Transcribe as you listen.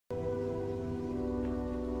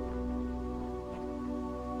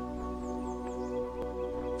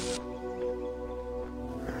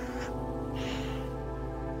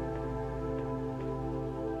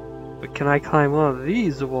But can I climb one of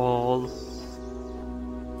these walls?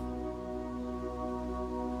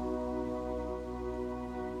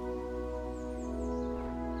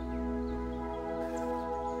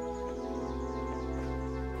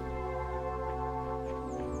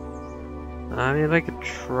 I mean, I could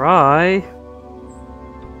try.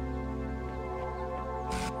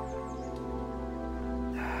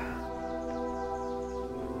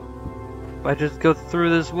 If I just go through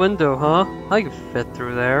this window, huh? I can fit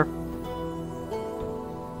through there.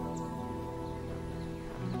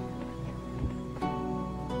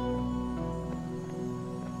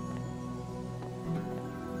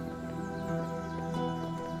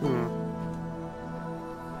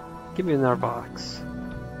 Give me another box.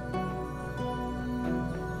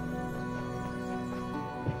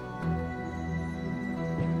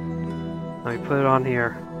 Let me put it on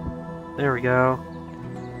here. There we go.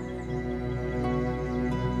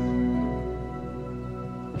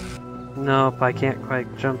 Nope, I can't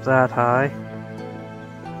quite jump that high.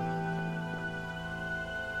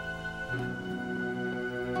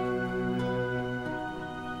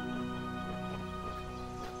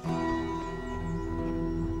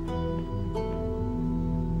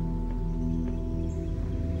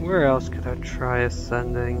 Where else could I try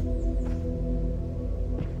ascending?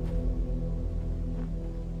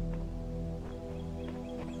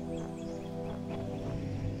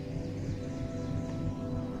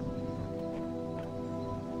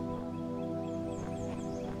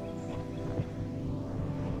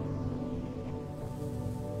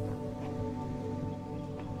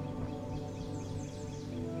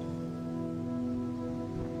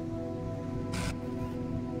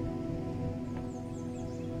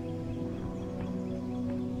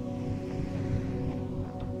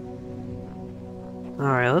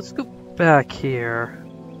 Alright, let's go back here.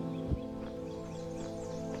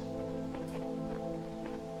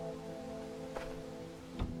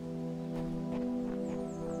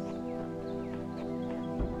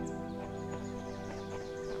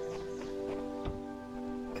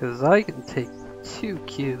 Because I can take 2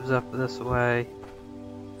 cubes up this way.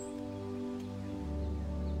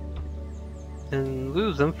 And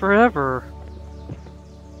lose them forever.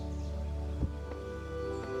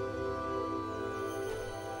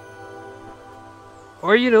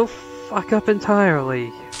 Or, you know, fuck up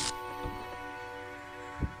entirely.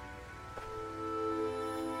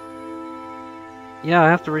 Yeah, I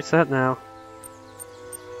have to reset now.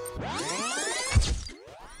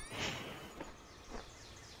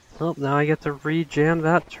 Well, now I get to re-jam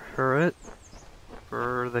that turret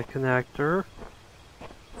for the connector.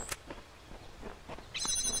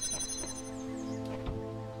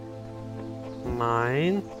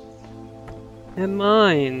 Mine. And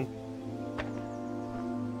mine.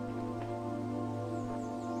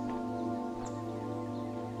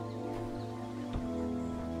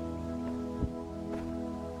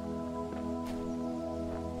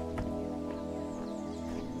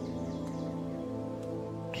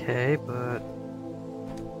 Okay, but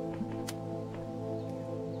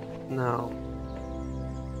no.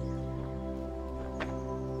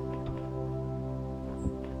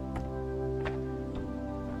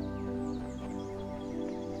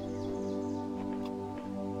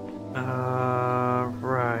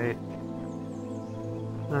 Right.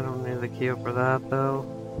 I don't need the cube for that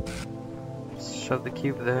though. Just shove the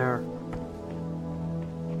cube there.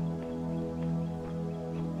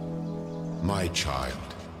 My child,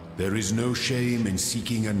 there is no shame in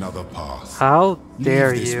seeking another path. How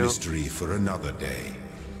dare Leave this you? mystery for another day.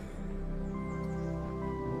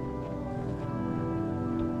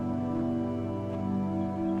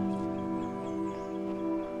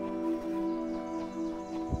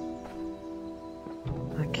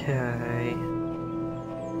 Okay.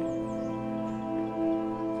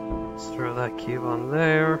 Let's throw that cube on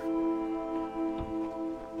there.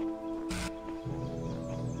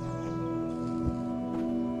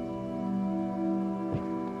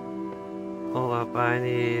 Hold up, I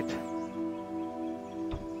need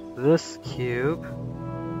this cube.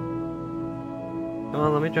 Come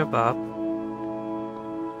on, let me jump up.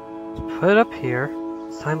 Let's put it up here.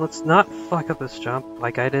 This time let's not fuck up this jump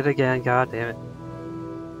like I did again, god damn it.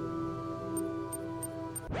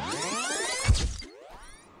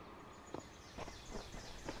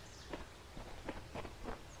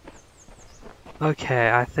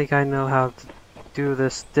 Okay, I think I know how to do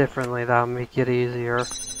this differently. That'll make it easier.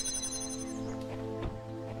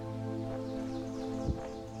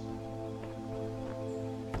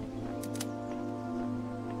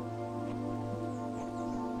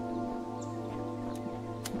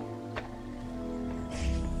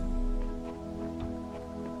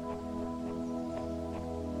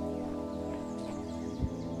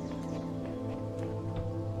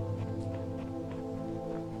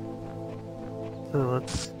 So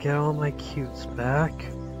let's get all my cubes back.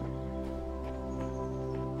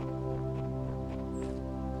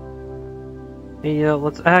 And, you know,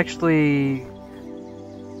 let's actually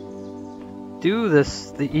do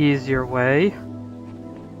this the easier way.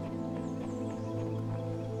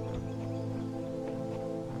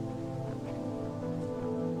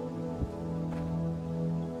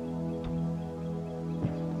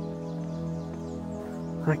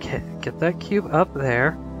 Okay, get that cube up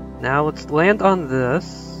there. Now let's land on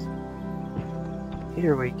this.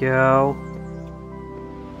 Here we go.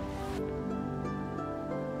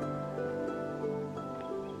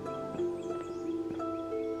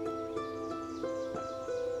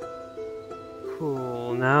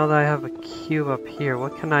 Cool, now that I have a cube up here,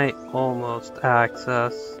 what can I almost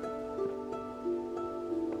access?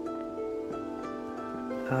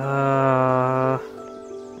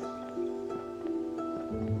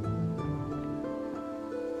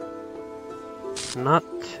 Not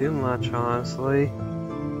too much, honestly.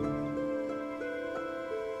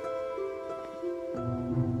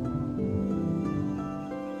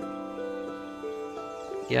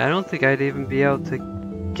 Yeah, I don't think I'd even be able to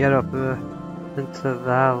get up into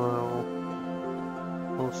that little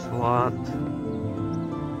slot.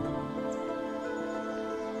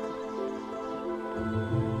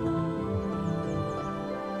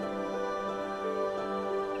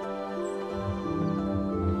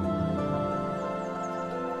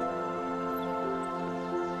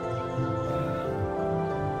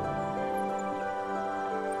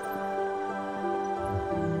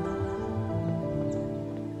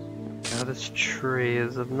 This tree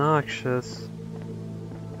is obnoxious.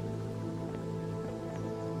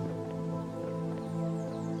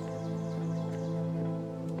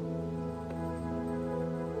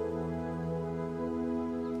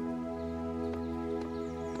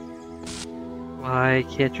 Why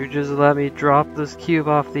can't you just let me drop this cube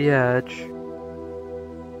off the edge?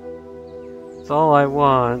 That's all I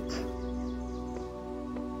want.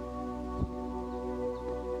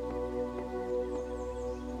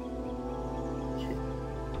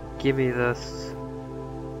 Give me this.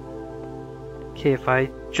 Okay, if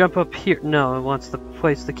I jump up here, no, it wants to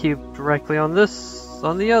place the cube directly on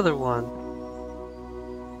on the other one.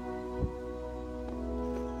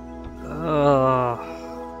 Ugh.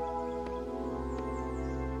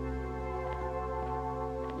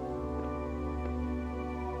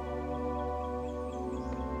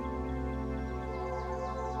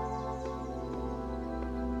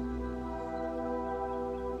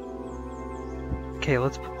 Okay,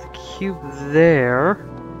 let's put the cube there.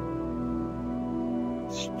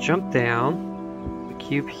 Let's jump down. The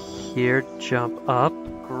cube here, jump up,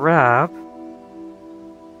 grab.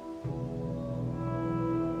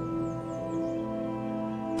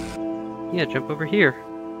 Yeah, jump over here.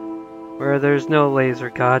 Where there's no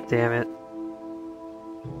laser, god damn it.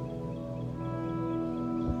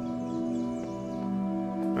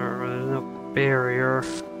 Or there's no barrier.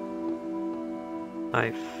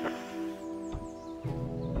 I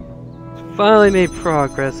finally made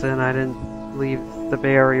progress and I didn't leave the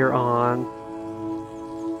barrier on.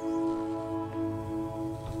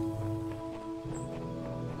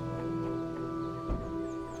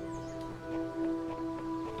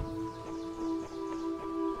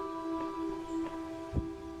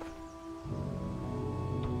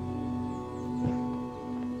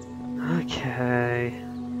 Okay.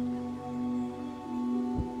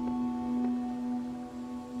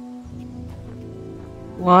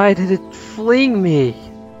 Why did it fling me?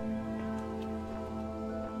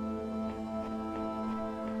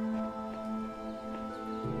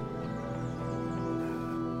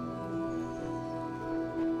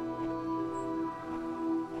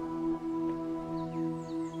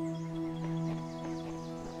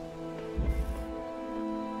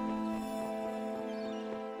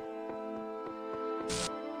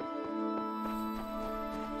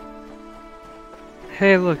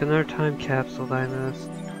 Hey, look, another time capsule that I missed.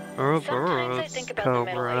 Sometimes I think about the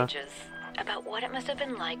Middle Ages, about what it must have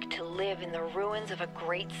been like to live in the ruins of a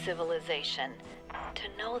great civilization,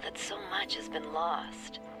 to know that so much has been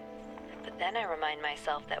lost. But then I remind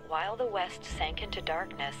myself that while the West sank into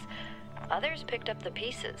darkness, others picked up the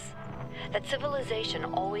pieces. That civilization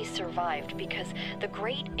always survived because the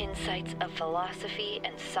great insights of philosophy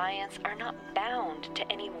and science are not bound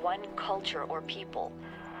to any one culture or people.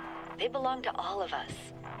 They belong to all of us,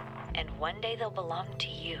 and one day they'll belong to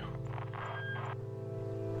you.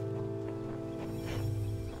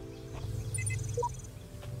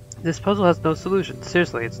 This puzzle has no solution.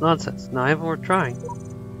 Seriously, it's nonsense. Not even worth trying.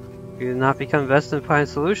 If you do not become vested in finding a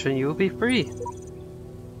solution, you will be free.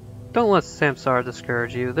 Don't let Samsara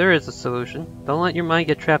discourage you. There is a solution. Don't let your mind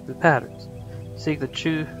get trapped in patterns. Seek the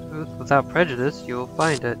truth without prejudice, you will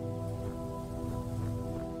find it.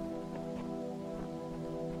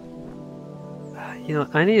 You know,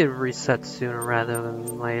 I need to reset sooner rather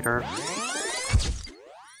than later.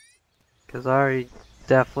 Because I already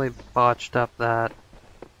definitely botched up that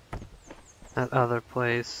other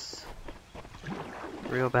place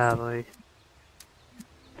real badly.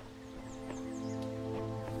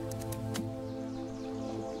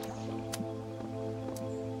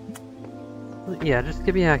 Yeah, just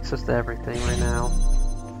give me access to everything right now.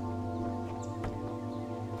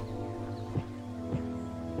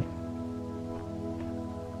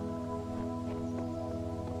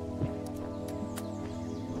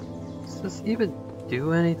 Does this even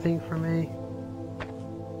do anything for me?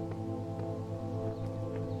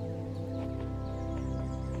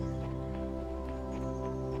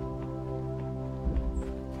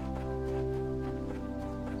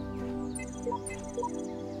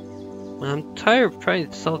 I'm tired of trying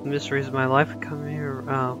to solve the mysteries of my life. Come here.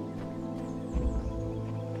 Oh.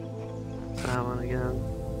 That one again.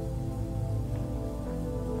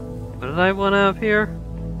 What did I want out of here?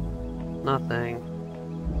 Nothing.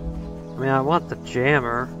 I mean, I want the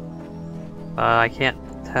jammer, but I can't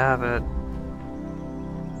have it.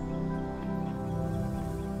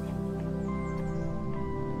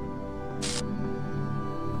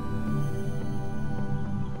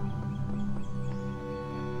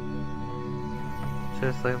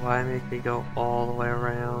 Seriously, why make me go all the way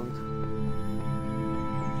around?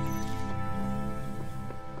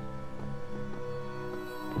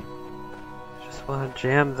 Just want to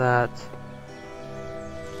jam that.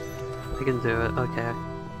 I can do it, okay.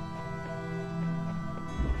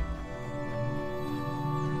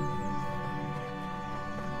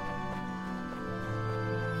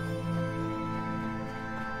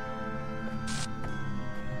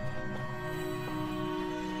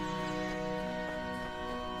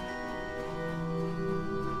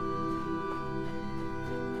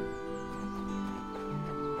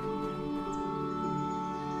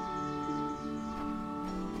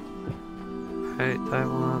 Right, I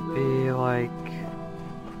want to be like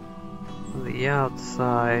on the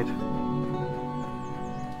outside.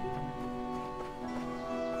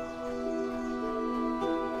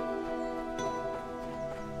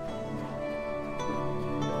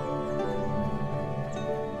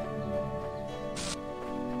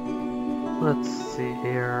 Let's see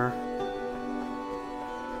here.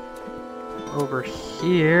 Over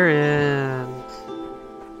here and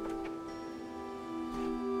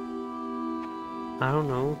I don't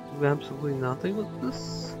know, do absolutely nothing with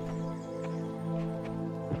this?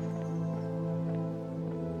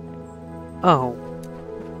 Oh.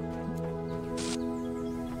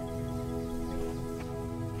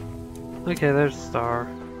 Okay, there's a star.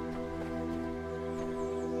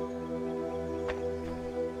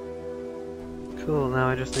 Cool, now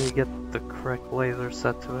I just need to get the correct laser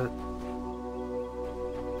set to it.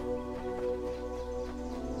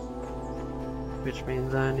 Which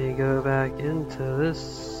means I need to go back into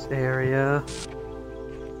this area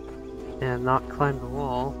and not climb the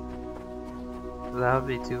wall. That would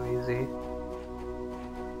be too easy.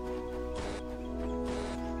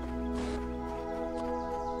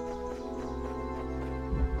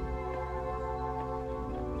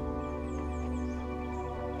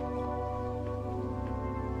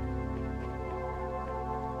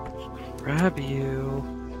 Grab you.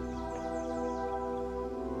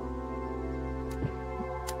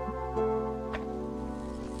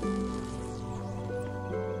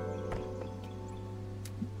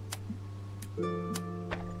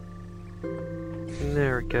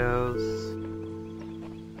 There it goes.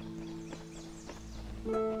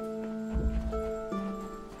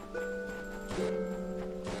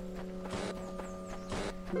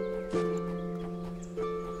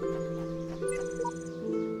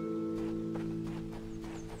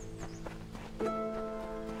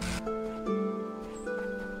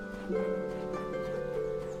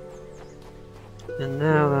 And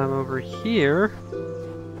now that I'm over here,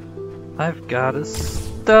 I've got a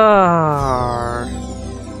star.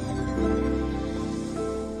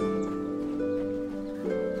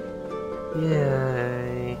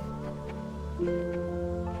 Yay.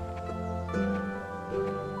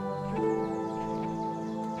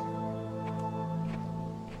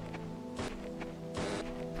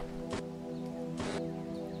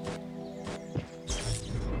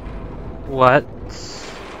 What?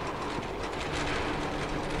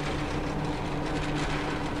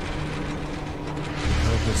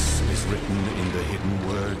 Purpose is written in the hidden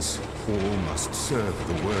words. all must serve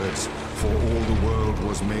the words. For all the world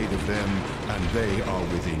was made of them, and they are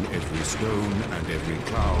within every stone and every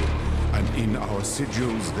cloud. And in our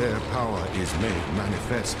sigils their power is made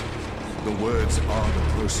manifest. The words are the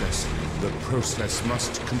process. The process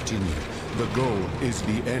must continue. The goal is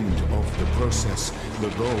the end of the process. The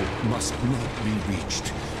goal must not be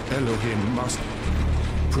reached. Elohim must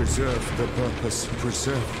preserve the purpose,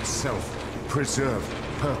 preserve self, preserve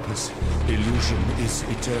purpose. Illusion is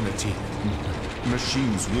eternity.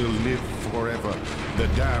 Machines will live forever. The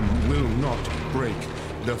dam will not break.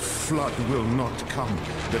 The flood will not come.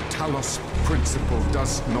 The Talos principle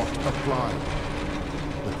does not apply.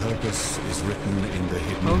 The purpose is written in the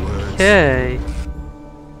hidden words. Okay.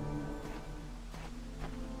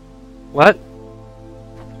 What?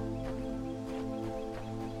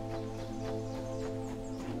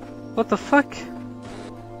 What the fuck?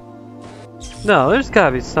 No, there's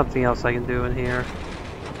gotta be something else I can do in here.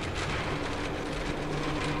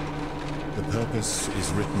 The purpose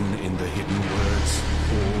is written in the hidden words.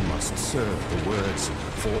 All must serve the words.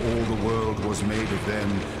 For all the world was made of them,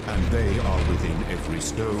 and they are within every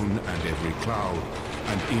stone and every cloud.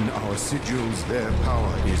 And in our sigils their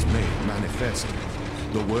power is made manifest.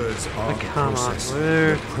 The words are the process.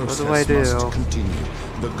 The process must continue.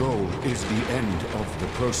 The goal is the end of the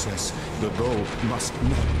process. The goal must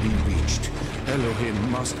not be reached.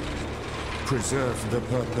 Elohim must preserve the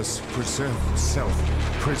purpose, preserve self,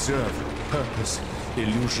 preserve purpose.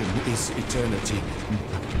 Illusion is eternity.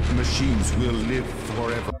 Machines will live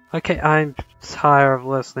forever. Okay, I'm tired of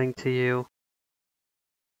listening to you.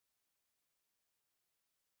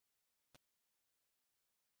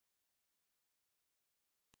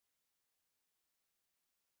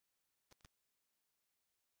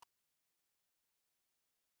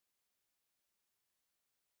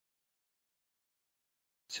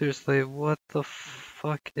 Seriously, what the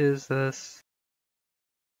fuck is this?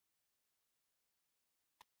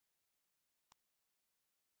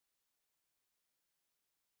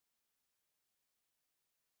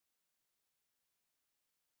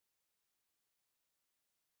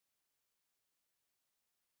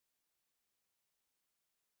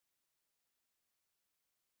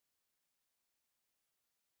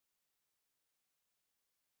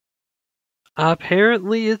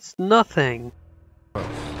 Apparently it's nothing.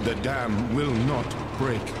 The dam will not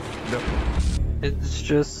break. It's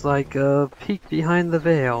just like a peek behind the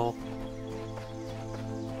veil.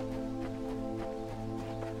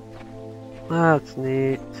 That's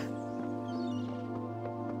neat.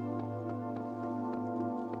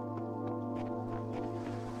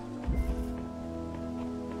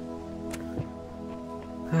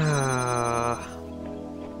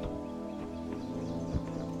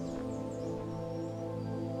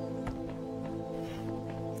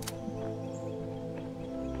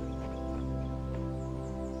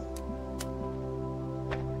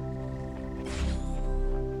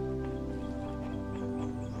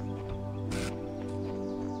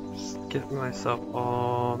 Get myself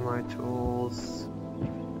all my tools.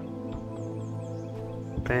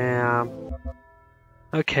 Bam.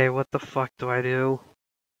 Okay, what the fuck do I do?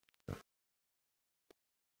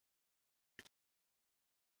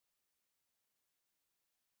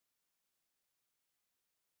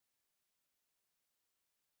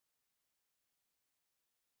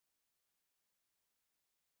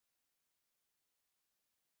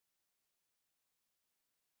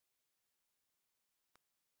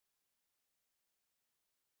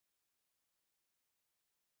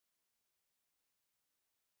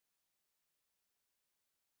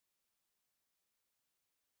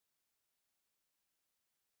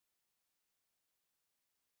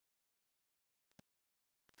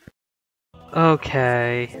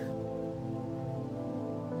 Okay.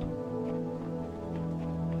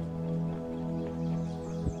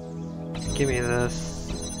 Give me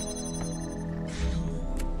this.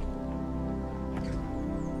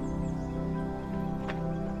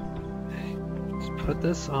 Let's put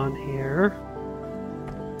this on here.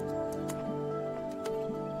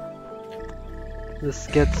 This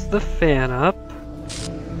gets the fan up.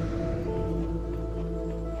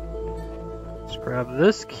 Let's grab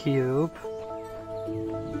this cube.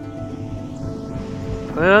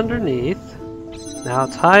 Put it underneath. Now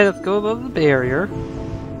it's high enough to go above the barrier.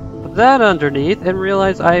 Put that underneath and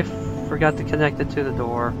realize I forgot to connect it to the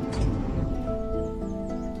door.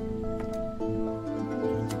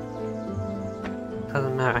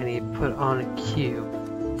 Doesn't matter, I need to put it on a cube.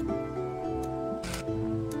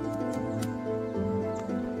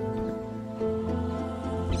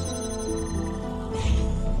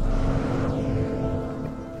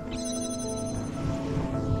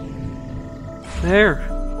 There.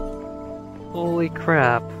 Holy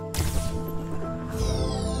crap.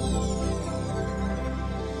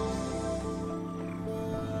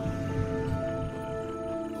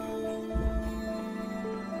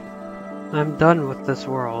 I'm done with this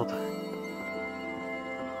world.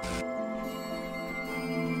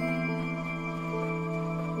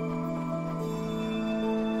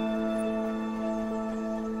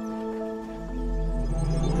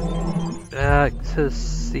 Back to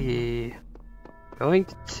sea. Going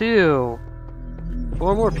to 2.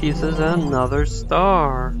 4 more pieces and another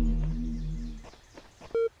star.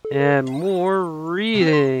 And more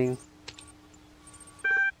reading.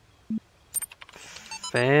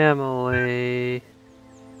 Family.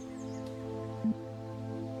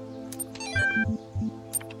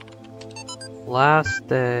 Last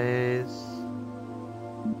days.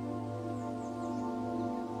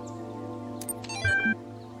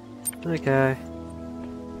 Okay.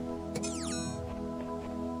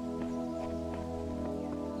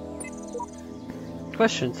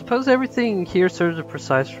 Question. Suppose everything here serves a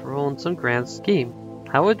precise role in some grand scheme.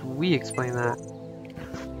 How would we explain that?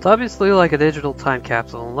 It's obviously like a digital time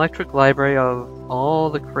capsule, an electric library of all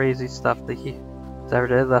the crazy stuff the humans ever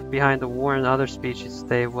did, left behind to warn other species to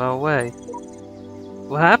stay well away.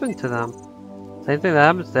 What happened to them? Same thing that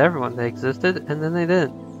happens to everyone. They existed, and then they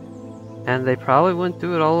didn't. And they probably wouldn't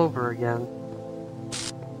do it all over again.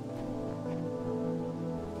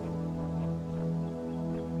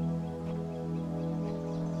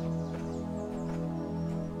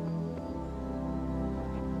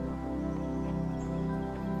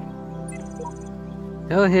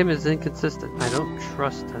 Elohim is inconsistent. I don't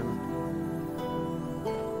trust him.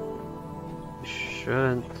 You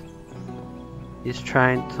shouldn't. He's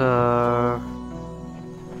trying to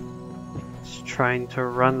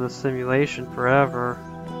run the simulation forever.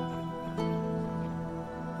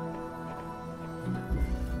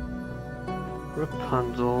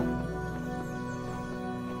 Rapunzel.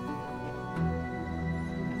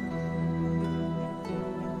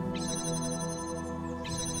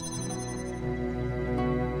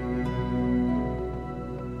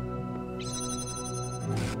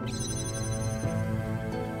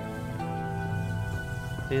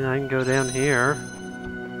 And I can go down here.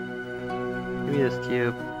 Give me this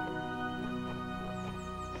cube.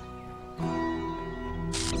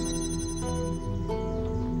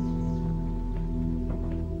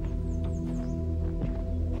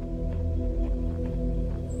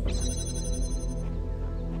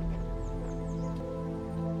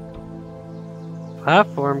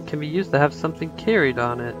 Platform can be used to have something carried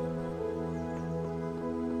on it.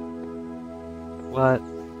 What?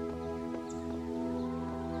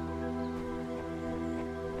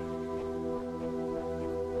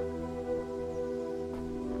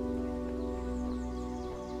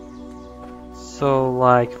 So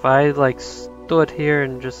like if I like stood here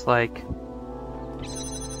and just like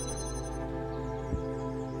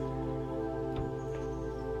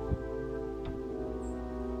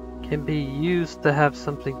can be used to have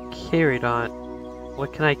something carried on it.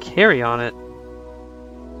 What can I carry on it?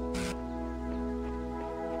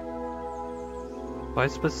 Do I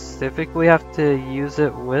specifically have to use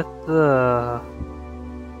it with a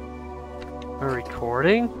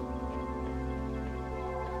recording?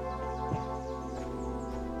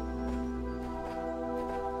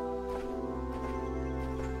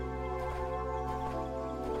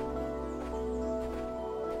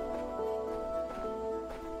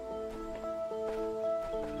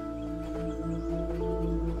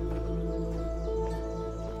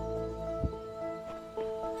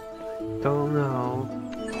 Don't know.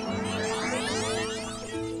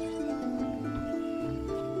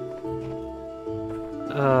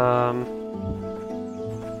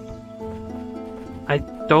 I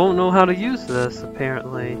don't know how to use this,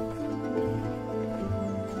 apparently.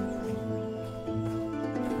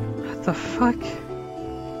 What the fuck?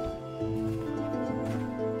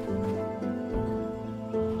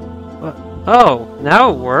 What? Oh,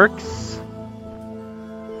 now it works.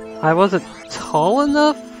 I wasn't tall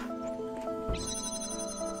enough?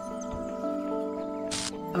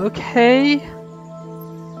 Okay.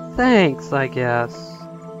 Thanks, I guess.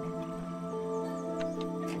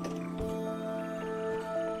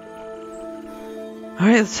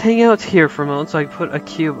 Alright, let's hang out here for a moment so I can put a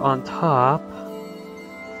cube on top.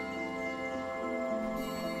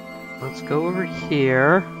 Let's go over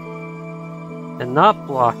here and not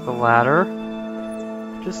block the ladder.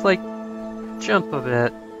 Just like jump a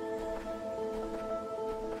bit.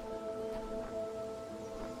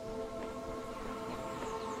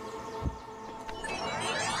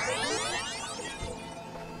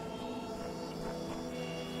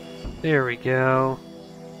 There we go.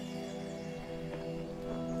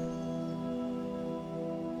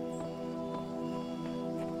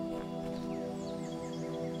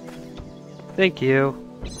 Thank you.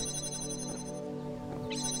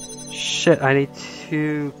 Shit, I need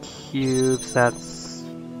 2 cubes. That's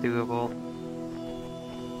doable.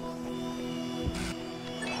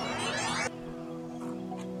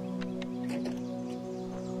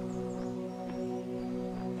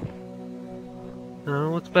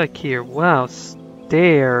 What's back here? Wow,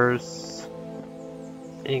 stairs.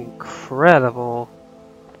 Incredible.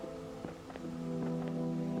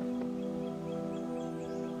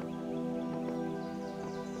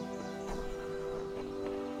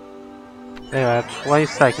 Anyway, I have 20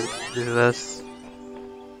 seconds to do this.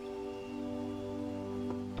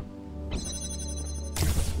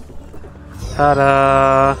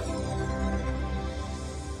 Ta-da!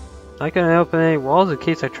 Not gonna open any walls in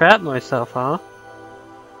case I trap myself, huh?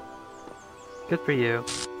 Good for you.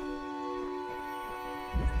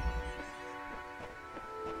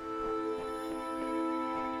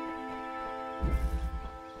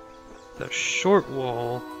 The short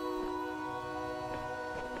wall.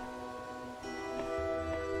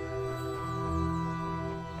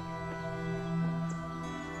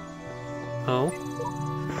 Oh?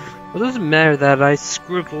 Well, it doesn't matter that I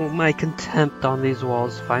scribble my contempt on these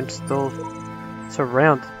walls if I'm still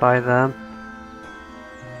surrounded by them.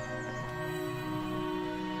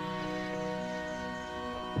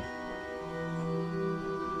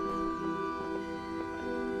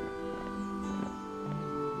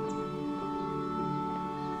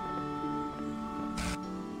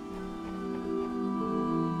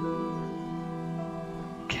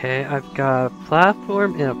 Okay, I've got a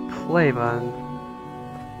platform and a play button.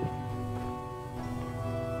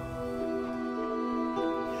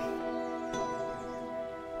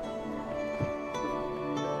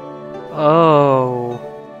 Oh.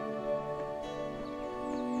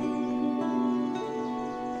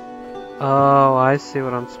 Oh, I see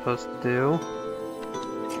what I'm supposed to do.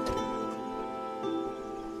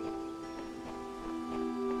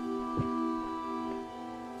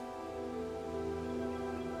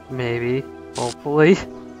 Maybe. Hopefully.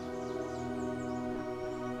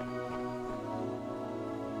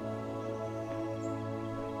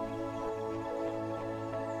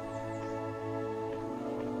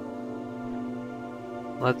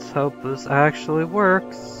 Let's hope this actually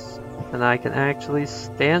works, and I can actually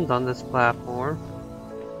stand on this platform.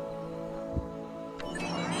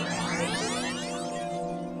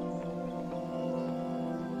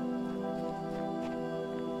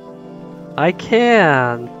 I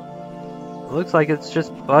can! Looks like it's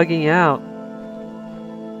just bugging out.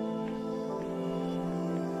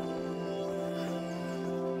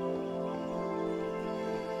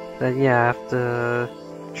 Then yeah, I have to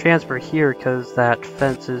transfer here because that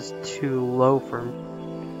fence is too low for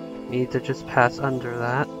me to just pass under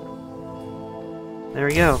that. There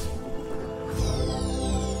we go.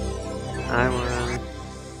 I was